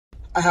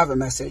I have a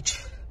message,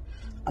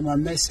 and my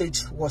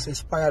message was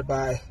inspired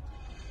by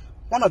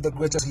one of the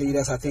greatest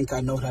leaders I think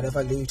I know that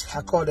ever lived.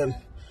 I call him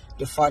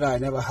the father I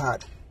never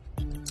had.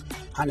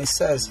 And it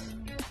says,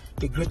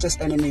 the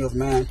greatest enemy of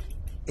man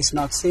is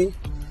not sin.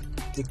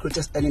 The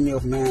greatest enemy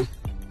of man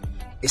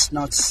is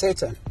not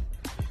Satan.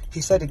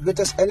 He said the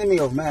greatest enemy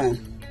of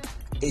man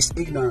is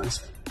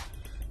ignorance.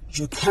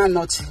 You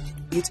cannot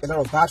eat a lot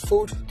of bad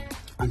food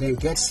and then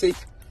get sick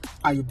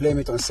and you blame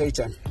it on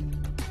Satan.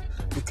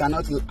 You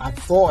cannot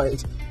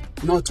avoid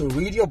not to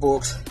read your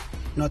books,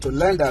 not to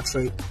learn that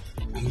trade,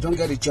 and you don't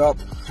get a job,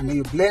 and then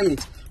you blame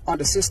it on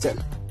the system.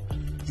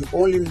 You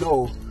only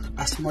know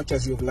as much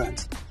as you've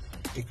learned.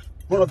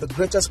 One of the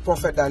greatest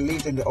prophets that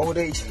lived in the old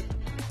age,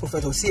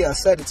 Prophet Hosea,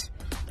 said it,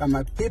 that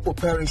my people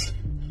perish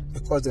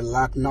because they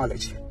lack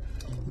knowledge.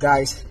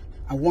 Guys,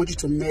 I want you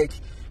to make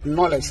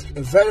knowledge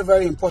a very,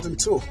 very important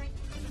tool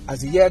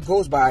as the year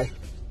goes by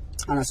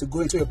and as you go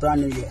into a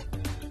brand new year.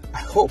 I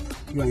hope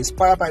you are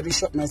inspired by this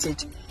short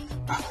message.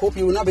 I hope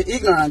you will not be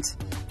ignorant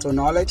to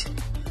knowledge.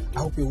 I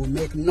hope you will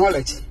make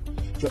knowledge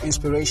your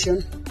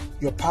inspiration,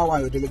 your power,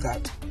 and your daily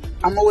guide.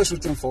 I'm always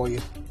rooting for you.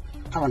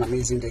 Have an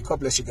amazing day. God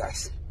bless you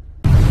guys.